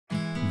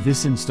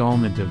This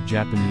installment of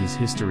Japanese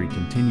history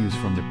continues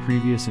from the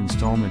previous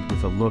installment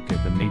with a look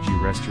at the Meiji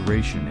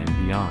Restoration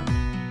and beyond.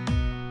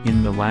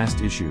 In the last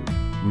issue,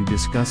 we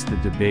discussed the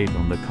debate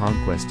on the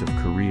conquest of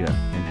Korea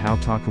and how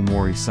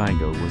Takamori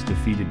Saigo was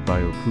defeated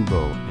by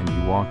Okubo and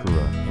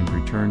Iwakura and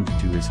returned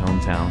to his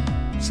hometown,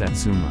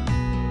 Satsuma.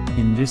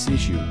 In this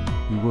issue,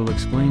 we will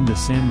explain the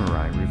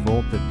samurai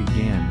revolt that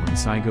began when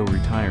Saigo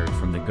retired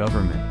from the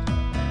government.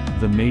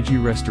 The Meiji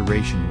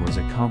Restoration was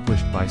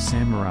accomplished by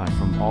samurai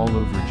from all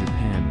over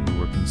Japan who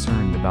were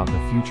concerned about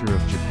the future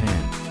of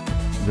Japan.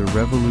 The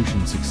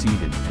revolution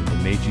succeeded and the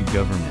Meiji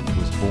government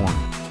was born.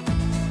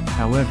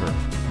 However,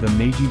 the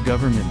Meiji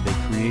government they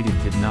created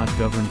did not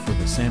govern for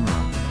the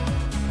samurai.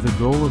 The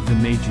goal of the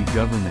Meiji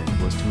government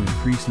was to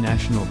increase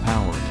national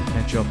power to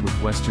catch up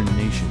with Western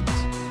nations.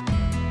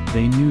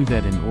 They knew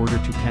that in order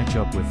to catch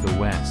up with the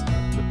West,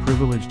 the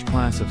privileged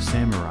class of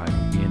samurai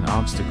would be an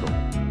obstacle.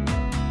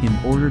 In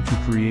order to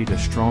create a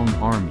strong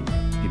army,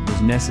 it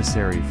was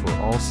necessary for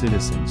all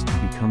citizens to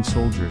become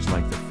soldiers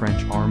like the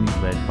French army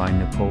led by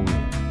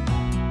Napoleon.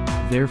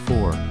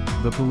 Therefore,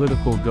 the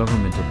political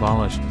government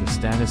abolished the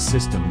status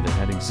system that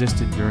had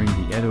existed during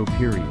the Edo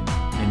period,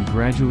 and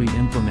gradually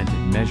implemented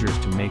measures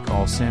to make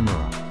all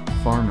samurai,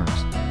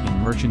 farmers,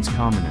 and merchants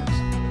commoners.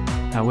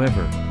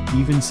 However,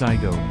 even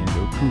Saigo and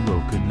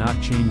Okubo could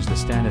not change the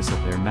status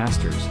of their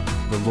masters,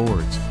 the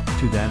lords,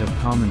 to that of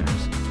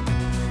commoners.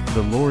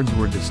 The lords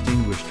were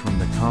distinguished from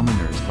the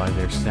commoners by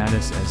their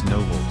status as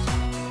nobles.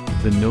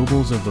 The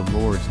nobles of the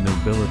lords'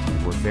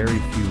 nobility were very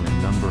few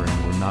in number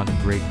and were not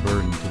a great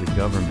burden to the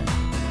government.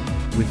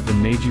 With the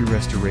Meiji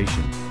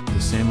Restoration, the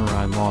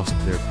samurai lost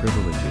their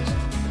privileges.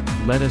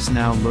 Let us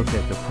now look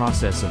at the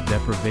process of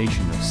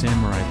deprivation of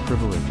samurai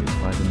privileges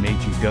by the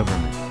Meiji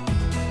government.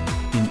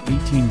 In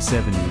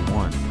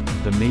 1871,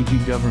 the Meiji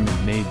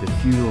government made the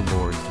feudal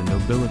lords the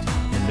nobility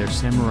and their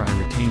samurai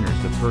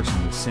retainers the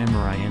person with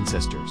samurai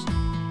ancestors.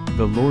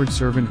 The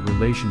lord-servant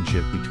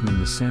relationship between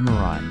the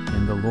samurai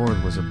and the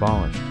lord was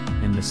abolished,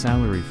 and the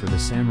salary for the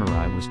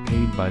samurai was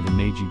paid by the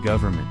Meiji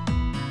government.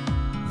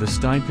 The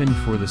stipend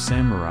for the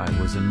samurai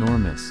was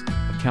enormous,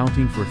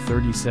 accounting for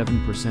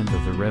 37%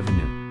 of the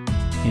revenue.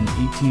 In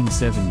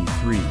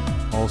 1873,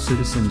 all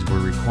citizens were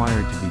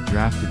required to be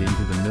drafted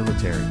into the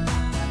military.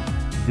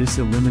 This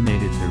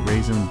eliminated the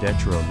raison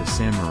d'etre of the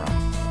samurai,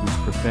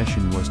 whose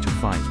profession was to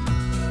fight.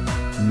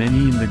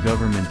 Many in the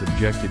government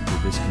objected to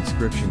this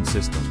conscription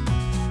system.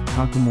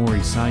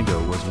 Takamori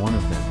Saigo was one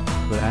of them,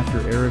 but after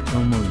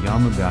Aritomo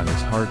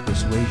Yamagata's hard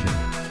persuasion,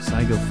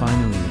 Saigo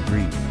finally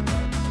agreed.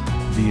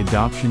 The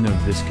adoption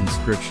of this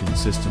conscription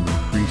system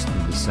increased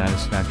the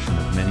dissatisfaction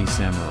of many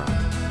samurai.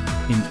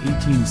 In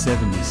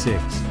 1876,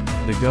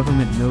 the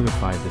government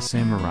notified the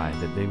samurai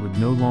that they would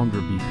no longer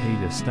be paid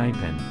a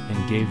stipend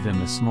and gave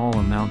them a small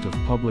amount of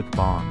public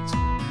bonds.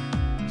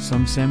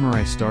 Some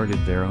samurai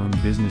started their own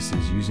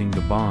businesses using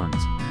the bonds,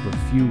 but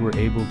few were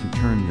able to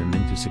turn them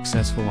into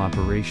successful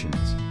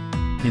operations.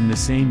 In the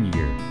same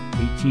year,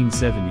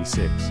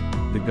 1876,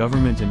 the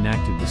government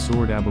enacted the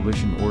Sword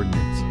Abolition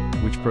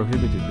Ordinance, which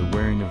prohibited the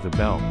wearing of the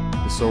belt,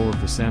 the soul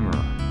of the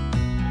samurai.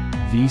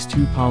 These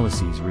two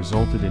policies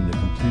resulted in the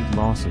complete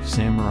loss of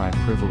samurai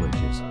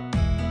privileges.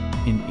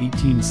 In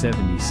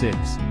 1876,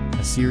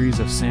 a series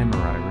of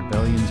samurai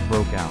rebellions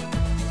broke out.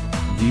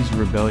 These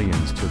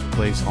rebellions took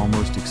place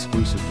almost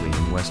exclusively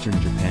in Western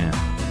Japan.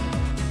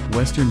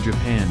 Western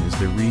Japan is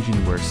the region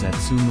where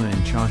Satsuma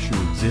and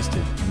Choshu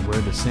existed and where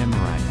the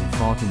samurai who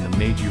fought in the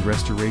Meiji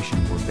Restoration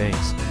were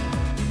based.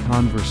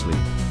 Conversely,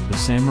 the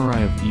samurai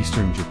of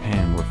Eastern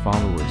Japan were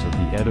followers of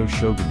the Edo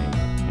shogunate,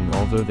 and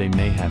although they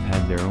may have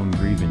had their own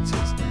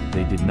grievances,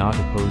 they did not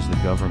oppose the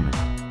government.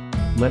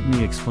 Let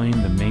me explain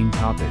the main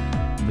topic,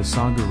 the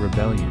Saga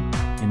rebellion,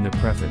 in the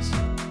preface.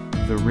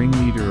 The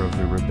ringleader of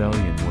the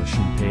rebellion was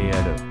Shinpei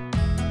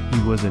Edo.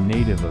 He was a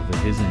native of the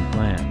Hizen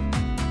clan.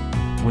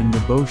 When the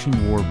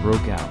Boshin War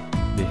broke out,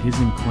 the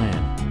Hizen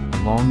clan,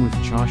 along with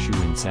Choshu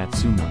and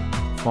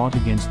Satsuma, fought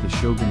against the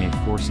shogunate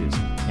forces,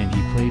 and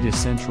he played a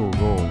central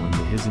role in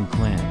the Hizen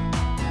clan.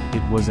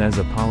 It was as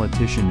a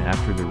politician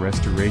after the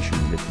Restoration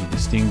that he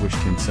distinguished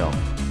himself.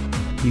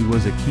 He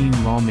was a keen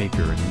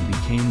lawmaker and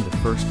became the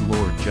first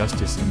Lord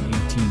Justice in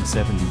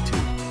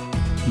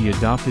 1872. He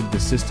adopted the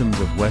systems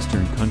of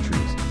Western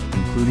countries,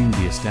 including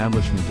the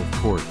establishment of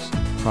courts,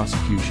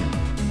 prosecution,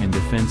 and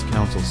defense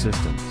counsel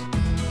systems.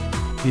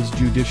 His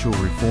judicial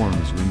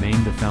reforms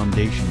remain the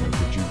foundation of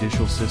the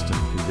judicial system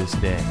to this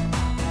day.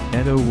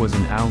 Edo was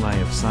an ally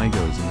of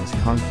Saigo's in his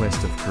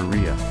conquest of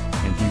Korea,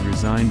 and he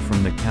resigned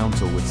from the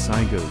council with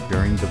Saigo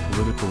during the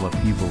political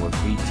upheaval of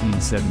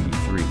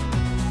 1873.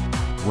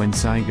 When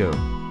Saigo,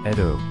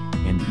 Edo,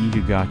 and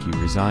Itagaki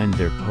resigned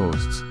their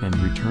posts and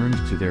returned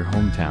to their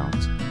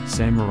hometowns,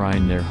 samurai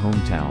in their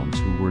hometowns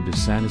who were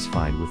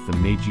dissatisfied with the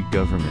Meiji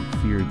government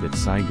feared that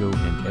Saigo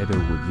and Edo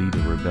would lead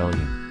a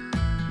rebellion.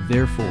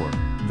 Therefore,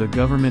 the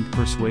government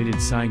persuaded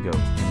Saigo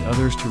and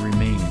others to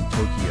remain in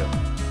Tokyo.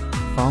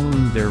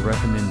 Following their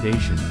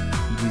recommendation,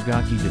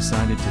 Itagaki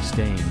decided to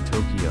stay in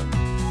Tokyo.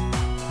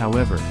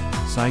 However,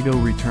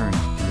 Saigo returned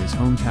to his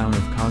hometown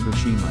of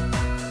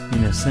Kagoshima.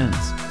 In a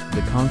sense,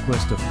 the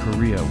conquest of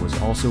Korea was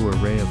also a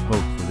ray of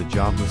hope for the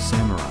jobless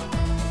samurai.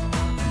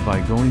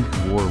 By going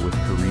to war with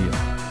Korea,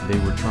 they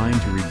were trying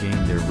to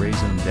regain their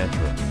raison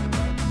d'etre.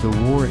 The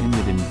war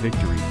ended in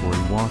victory for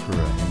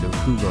Iwakura and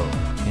Okubo,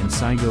 and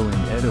Saigo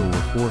and Edo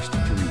were forced to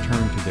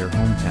return to their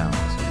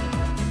hometowns.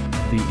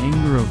 The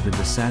anger of the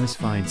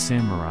dissatisfied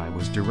samurai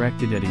was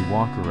directed at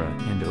Iwakura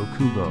and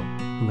Okubo,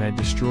 who had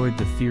destroyed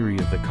the theory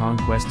of the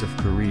conquest of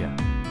Korea.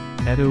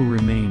 Edo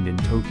remained in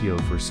Tokyo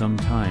for some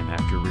time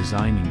after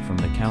resigning from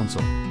the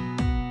council.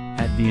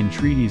 At the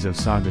entreaties of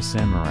Saga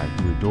samurai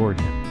who adored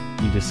him,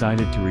 he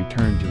decided to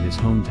return to his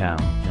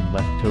hometown and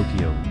left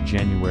Tokyo in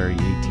January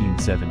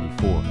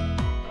 1874.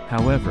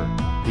 However,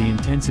 the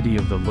intensity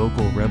of the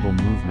local rebel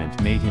movement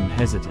made him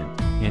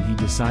hesitant, and he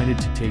decided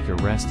to take a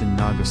rest in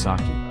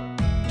Nagasaki.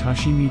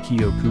 Toshimiki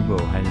Okubo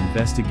had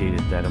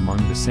investigated that among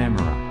the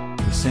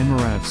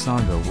samurai of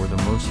Saga were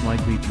the most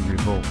likely to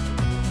revolt.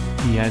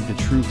 He had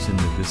the troops in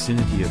the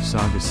vicinity of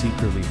Saga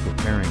secretly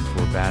preparing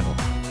for battle.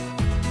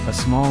 A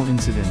small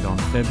incident on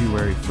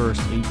February 1,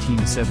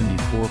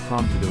 1874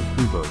 prompted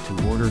Okubo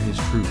to order his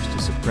troops to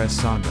suppress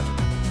Saga.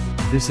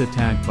 This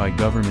attack by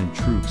government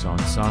troops on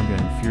Saga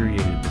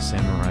infuriated the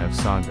samurai of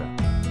Saga.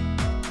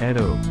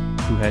 Edo,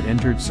 who had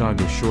entered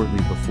Saga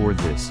shortly before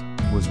this,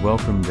 was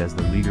welcomed as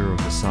the leader of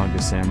the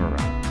Saga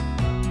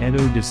samurai.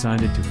 Edo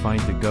decided to fight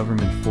the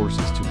government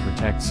forces to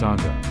protect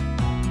Saga.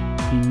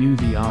 He knew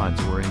the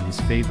odds were in his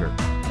favor.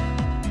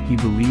 He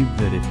believed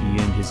that if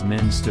he and his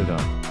men stood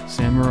up,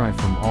 samurai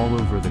from all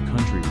over the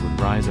country would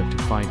rise up to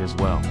fight as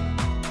well.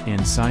 And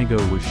Saigo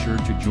was sure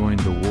to join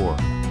the war.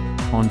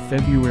 On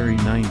February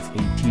 9,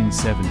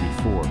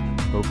 1874,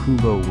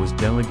 Okubo was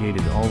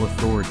delegated all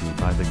authority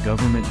by the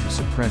government to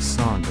suppress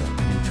Saga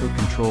and took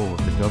control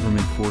of the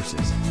government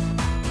forces.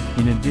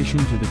 In addition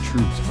to the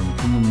troops from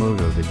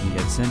Kumamoto that he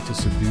had sent to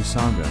subdue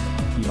Saga,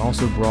 he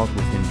also brought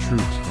with him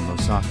troops from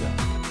Osaka.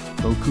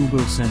 Okubo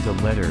sent a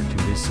letter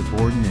to his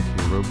subordinate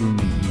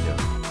Hirobumi Ito.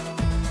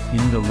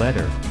 In the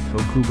letter,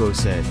 Okubo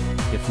said,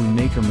 "If we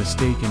make a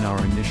mistake in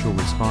our initial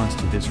response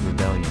to this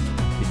rebellion,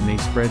 it may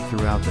spread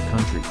throughout the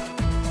country.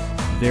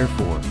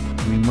 Therefore,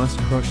 we must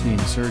crush the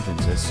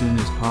insurgents as soon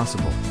as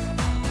possible.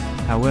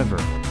 However,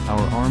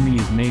 our army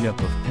is made up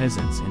of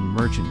peasants and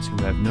merchants who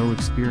have no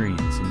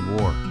experience in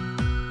war.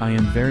 I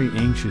am very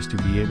anxious to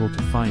be able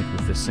to fight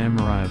with the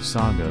samurai of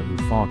Saga who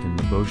fought in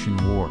the Boshin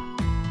War.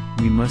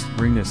 We must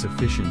bring a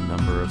sufficient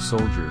number of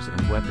soldiers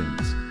and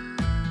weapons."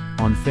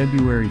 On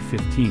February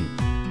 15,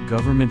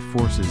 government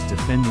forces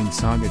defending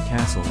Saga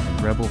Castle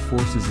and rebel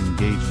forces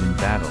engaged in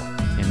battle,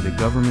 and the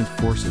government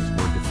forces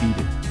were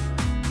defeated.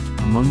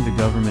 Among the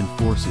government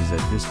forces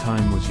at this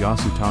time was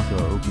Yasutaka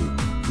Oku,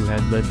 who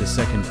had led the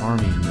Second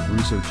Army in the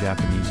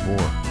Russo-Japanese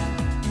War.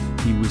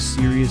 He was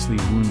seriously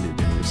wounded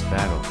in this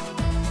battle.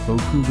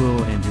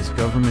 Okubo and his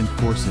government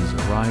forces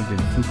arrived in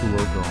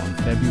Fukuoka on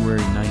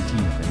February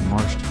 19 and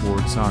marched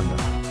toward Saga.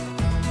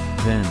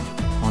 Then,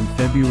 on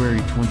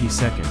February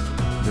 22,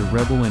 the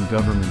rebel and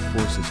government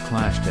forces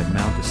clashed at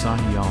Mount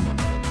Asahiyama.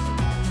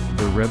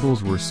 The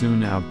rebels were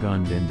soon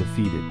outgunned and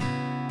defeated.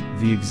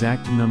 The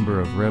exact number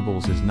of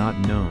rebels is not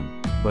known,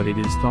 but it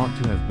is thought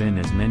to have been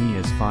as many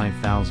as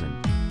 5,000.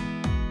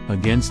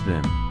 Against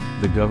them,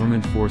 the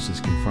government forces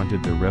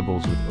confronted the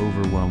rebels with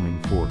overwhelming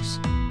force.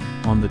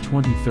 On the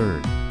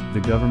 23rd,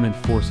 the government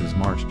forces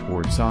marched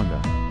toward Saga,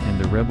 and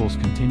the rebels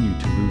continued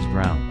to lose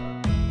ground.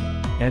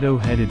 Edo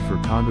headed for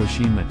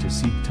Kagoshima to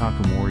seek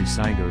Takamori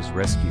Saigo's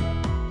rescue.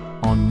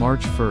 On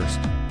March 1,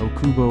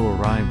 Okubo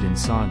arrived in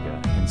Saga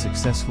and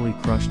successfully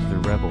crushed the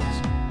rebels.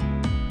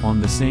 On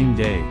the same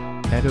day,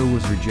 Edo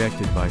was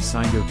rejected by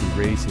Saigo to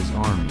raise his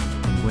army,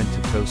 and went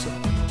to Tosa.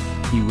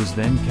 He was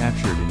then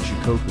captured in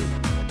Shikoku.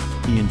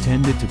 He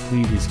intended to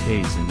plead his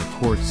case in the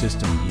court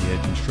system he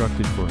had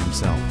constructed for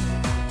himself.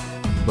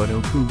 But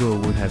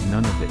Okubo would have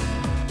none of it.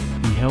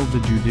 He held the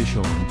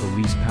judicial and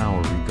police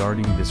power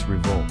regarding this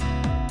revolt.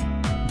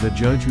 The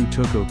judge who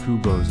took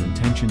Okubo's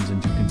intentions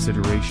into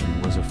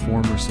consideration was a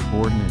former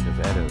subordinate of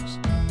Edo's.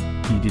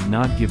 He did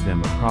not give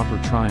them a proper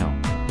trial,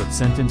 but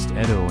sentenced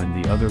Edo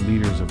and the other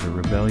leaders of the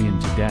rebellion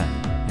to death,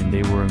 and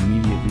they were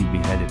immediately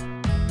beheaded.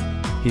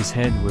 His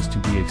head was to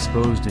be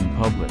exposed in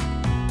public.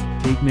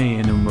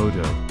 Takeme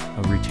Enomoto,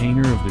 a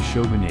retainer of the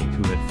shogunate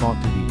who had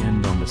fought to the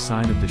end on the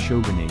side of the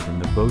shogunate in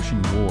the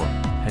Boshin War,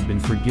 had been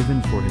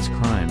forgiven for his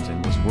crimes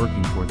and was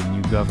working for the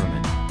new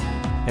government.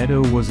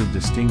 Edo was a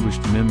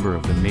distinguished member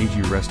of the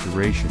Meiji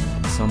Restoration,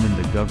 and some in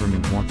the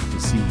government wanted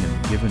to see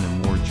him given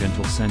a more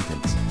gentle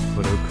sentence,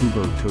 but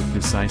Okubo took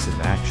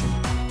decisive action.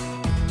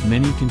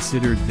 Many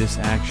considered this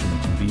action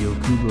to be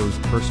Okubo's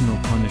personal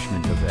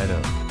punishment of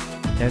Edo.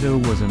 Edo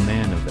was a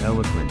man of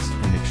eloquence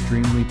and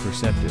extremely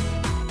perceptive.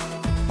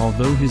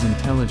 Although his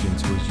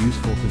intelligence was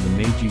useful to the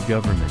Meiji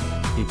government,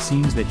 it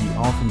seems that he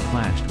often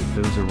clashed with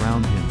those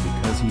around him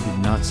because he did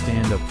not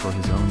stand up for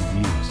his own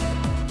views.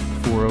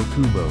 For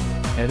Okubo,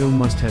 Edo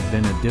must have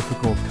been a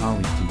difficult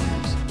colleague to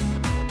use.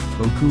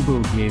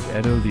 Okubo gave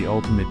Edo the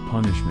ultimate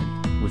punishment,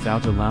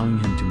 without allowing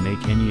him to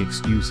make any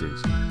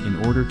excuses,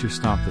 in order to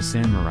stop the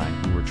samurai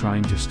who were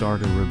trying to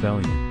start a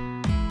rebellion.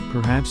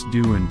 Perhaps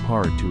due in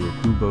part to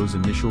Okubo's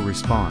initial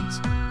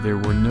response, there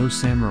were no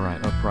samurai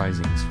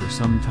uprisings for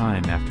some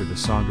time after the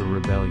Saga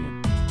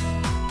rebellion.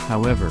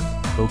 However,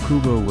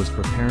 Okubo was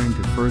preparing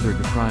to further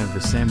deprive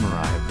the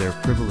samurai of their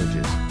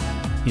privileges.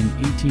 In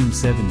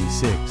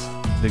 1876,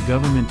 the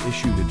government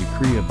issued a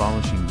decree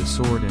abolishing the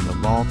sword and a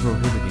law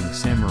prohibiting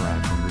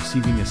samurai from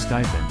receiving a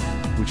stipend,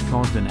 which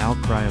caused an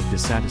outcry of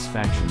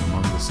dissatisfaction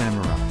among the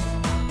samurai.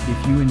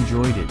 If you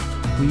enjoyed it,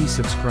 please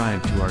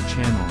subscribe to our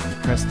channel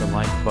and press the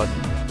like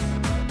button.